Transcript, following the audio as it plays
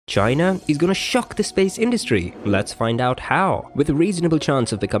China is gonna shock the space industry. Let's find out how. With a reasonable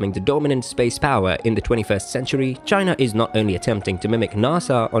chance of becoming the dominant space power in the 21st century, China is not only attempting to mimic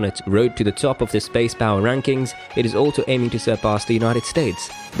NASA on its road to the top of the space power rankings, it is also aiming to surpass the United States.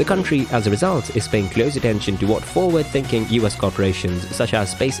 The country, as a result, is paying close attention to what forward-thinking US corporations such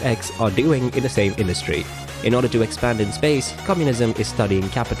as SpaceX are doing in the same industry. In order to expand in space, communism is studying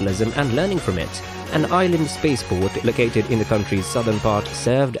capitalism and learning from it. An island spaceport located in the country's southern part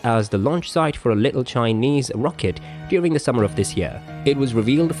served as the launch site for a little Chinese rocket during the summer of this year. It was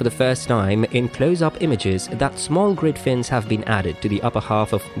revealed for the first time in close-up images that small grid fins have been added to the upper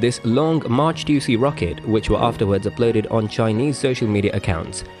half of this long March 2C rocket, which were afterwards uploaded on Chinese social media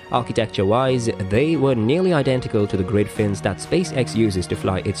accounts. Architecture-wise, they were nearly identical to the grid fins that SpaceX uses to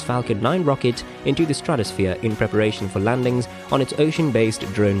fly its Falcon 9 rocket into the stratosphere in preparation for landings on its ocean-based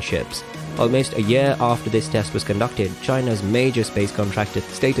drone ships. Almost a year after this test was conducted, China's major space contractor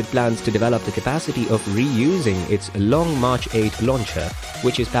stated plans to develop the capacity of reusing its Long March 8 launcher,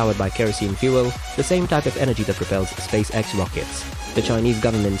 which is powered by kerosene fuel, the same type of energy that propels SpaceX rockets. The Chinese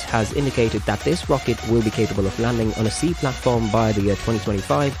government has indicated that this rocket will be capable of landing on a sea platform by the year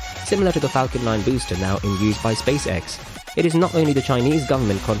 2025, similar to the Falcon 9 booster now in use by SpaceX. It is not only the Chinese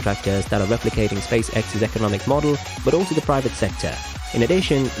government contractors that are replicating SpaceX's economic model, but also the private sector. In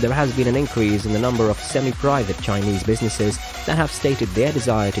addition, there has been an increase in the number of semi-private Chinese businesses that have stated their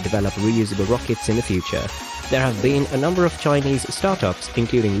desire to develop reusable rockets in the future. There have been a number of Chinese startups,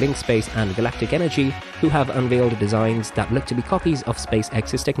 including Link Space and Galactic Energy, who have unveiled designs that look to be copies of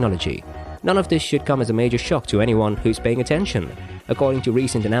SpaceX's technology. None of this should come as a major shock to anyone who's paying attention. According to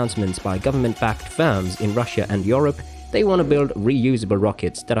recent announcements by government-backed firms in Russia and Europe, they want to build reusable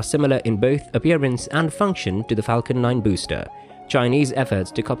rockets that are similar in both appearance and function to the Falcon 9 booster. Chinese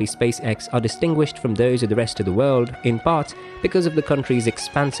efforts to copy SpaceX are distinguished from those of the rest of the world, in part because of the country's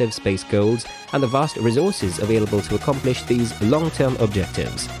expansive space goals and the vast resources available to accomplish these long-term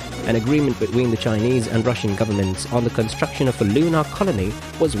objectives. An agreement between the Chinese and Russian governments on the construction of a lunar colony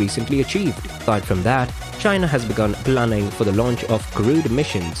was recently achieved. Aside from that, China has begun planning for the launch of crewed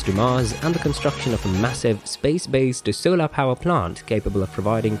missions to Mars and the construction of a massive space-based solar power plant capable of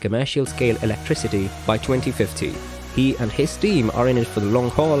providing commercial-scale electricity by 2050. He and his team are in it for the long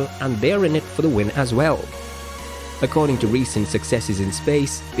haul, and they're in it for the win as well. According to recent successes in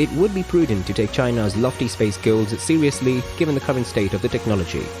space, it would be prudent to take China's lofty space goals seriously given the current state of the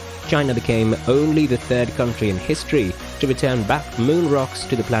technology. China became only the third country in history to return back moon rocks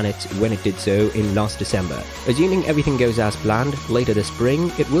to the planet when it did so in last December. Assuming everything goes as planned, later this spring,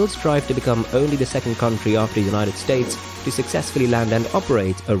 it will strive to become only the second country after the United States to successfully land and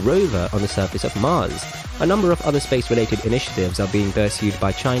operate a rover on the surface of Mars. A number of other space-related initiatives are being pursued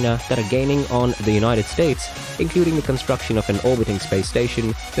by China that are gaining on the United States, including the construction of an orbiting space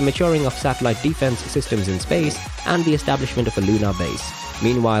station, the maturing of satellite defense systems in space, and the establishment of a lunar base.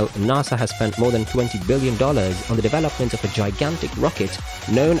 Meanwhile, NASA has spent more than $20 billion on the development of a gigantic rocket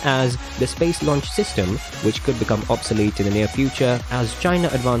known as the Space Launch System, which could become obsolete in the near future as China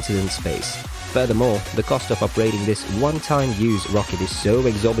advances in space. Furthermore, the cost of operating this one-time use rocket is so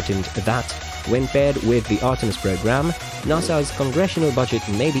exorbitant that, when paired with the Artemis program, NASA's congressional budget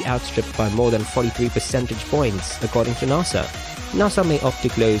may be outstripped by more than 43 percentage points, according to NASA. NASA may opt to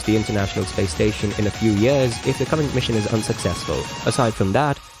close the International Space Station in a few years if the current mission is unsuccessful. Aside from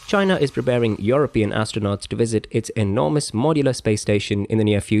that, China is preparing European astronauts to visit its enormous modular space station in the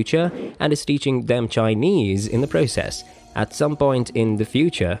near future and is teaching them Chinese in the process. At some point in the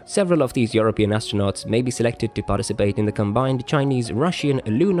future, several of these European astronauts may be selected to participate in the combined Chinese-Russian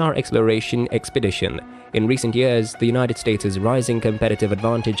lunar exploration expedition. In recent years, the United States' rising competitive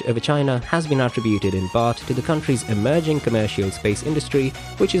advantage over China has been attributed in part to the country's emerging commercial space industry,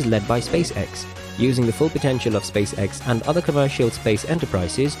 which is led by SpaceX. Using the full potential of SpaceX and other commercial space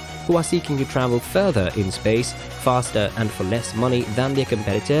enterprises who are seeking to travel further in space, faster and for less money than their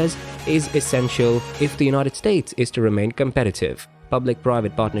competitors, is essential if the United States is to remain competitive.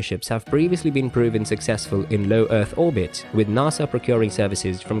 Public-private partnerships have previously been proven successful in low Earth orbit, with NASA procuring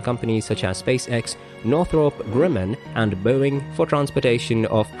services from companies such as SpaceX, Northrop Grumman, and Boeing for transportation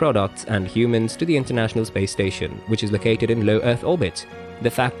of products and humans to the International Space Station, which is located in low Earth orbit.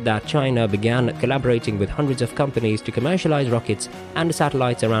 The fact that China began collaborating with hundreds of companies to commercialize rockets and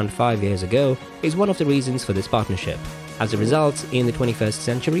satellites around 5 years ago is one of the reasons for this partnership. As a result, in the 21st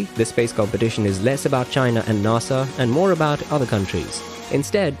century, the space competition is less about China and NASA and more about other countries.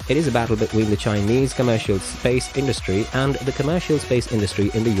 Instead, it is a battle between the Chinese commercial space industry and the commercial space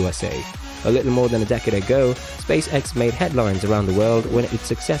industry in the USA. A little more than a decade ago, SpaceX made headlines around the world when it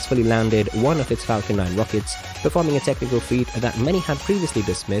successfully landed one of its Falcon 9 rockets, performing a technical feat that many had previously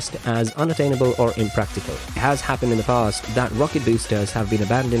dismissed as unattainable or impractical. It has happened in the past that rocket boosters have been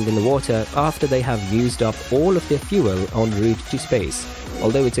abandoned in the water after they have used up all of their fuel en route to space.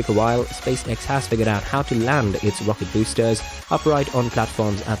 Although it took a while, SpaceX has figured out how to land its rocket boosters upright on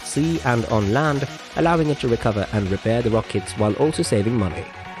platforms at sea and on land, allowing it to recover and repair the rockets while also saving money.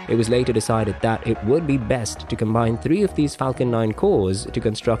 It was later decided that it would be best to combine 3 of these Falcon 9 cores to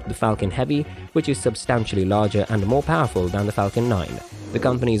construct the Falcon Heavy, which is substantially larger and more powerful than the Falcon 9. The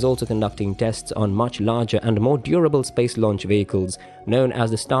company is also conducting tests on much larger and more durable space launch vehicles known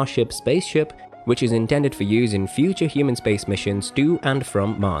as the Starship spaceship, which is intended for use in future human space missions to and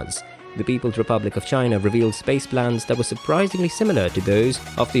from Mars. The People's Republic of China revealed space plans that were surprisingly similar to those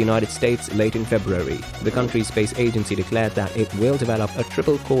of the United States late in February. The country's space agency declared that it will develop a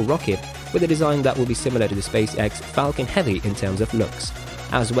triple-core rocket with a design that will be similar to the SpaceX Falcon Heavy in terms of looks.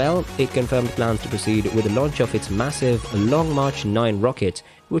 As well, it confirmed plans to proceed with the launch of its massive Long March 9 rocket,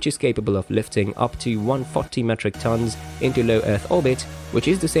 which is capable of lifting up to 140 metric tons into low Earth orbit, which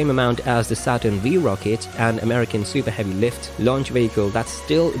is the same amount as the Saturn V rocket, an American super heavy lift launch vehicle that's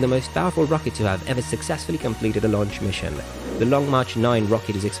still the most powerful rocket to have ever successfully completed a launch mission. The Long March 9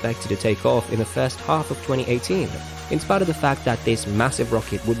 rocket is expected to take off in the first half of 2018. In spite of the fact that this massive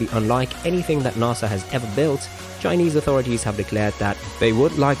rocket would be unlike anything that NASA has ever built, Chinese authorities have declared that they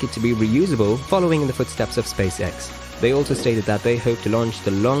would like it to be reusable, following in the footsteps of SpaceX. They also stated that they hope to launch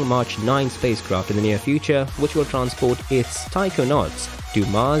the Long March 9 spacecraft in the near future, which will transport its taikonauts to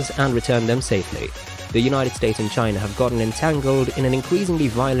Mars and return them safely. The United States and China have gotten entangled in an increasingly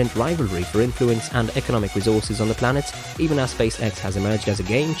violent rivalry for influence and economic resources on the planet, even as SpaceX has emerged as a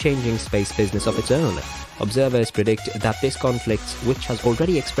game-changing space business of its own. Observers predict that this conflict, which has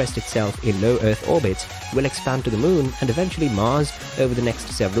already expressed itself in low Earth orbit, will expand to the Moon and eventually Mars over the next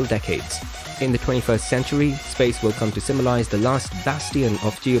several decades. In the 21st century, space will come to symbolize the last bastion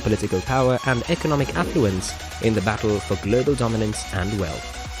of geopolitical power and economic affluence in the battle for global dominance and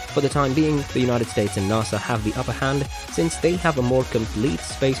wealth. For the time being, the United States and NASA have the upper hand since they have a more complete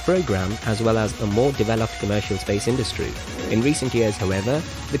space program as well as a more developed commercial space industry. In recent years, however,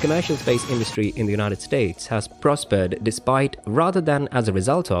 the commercial space industry in the United States has prospered despite, rather than as a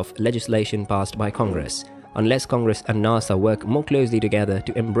result of, legislation passed by Congress. Unless Congress and NASA work more closely together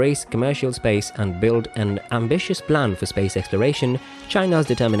to embrace commercial space and build an ambitious plan for space exploration, China's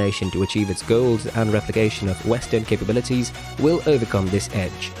determination to achieve its goals and replication of Western capabilities will overcome this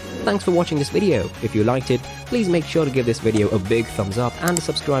edge. Thanks for watching this video. If you liked it, please make sure to give this video a big thumbs up and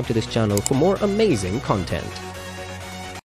subscribe to this channel for more amazing content.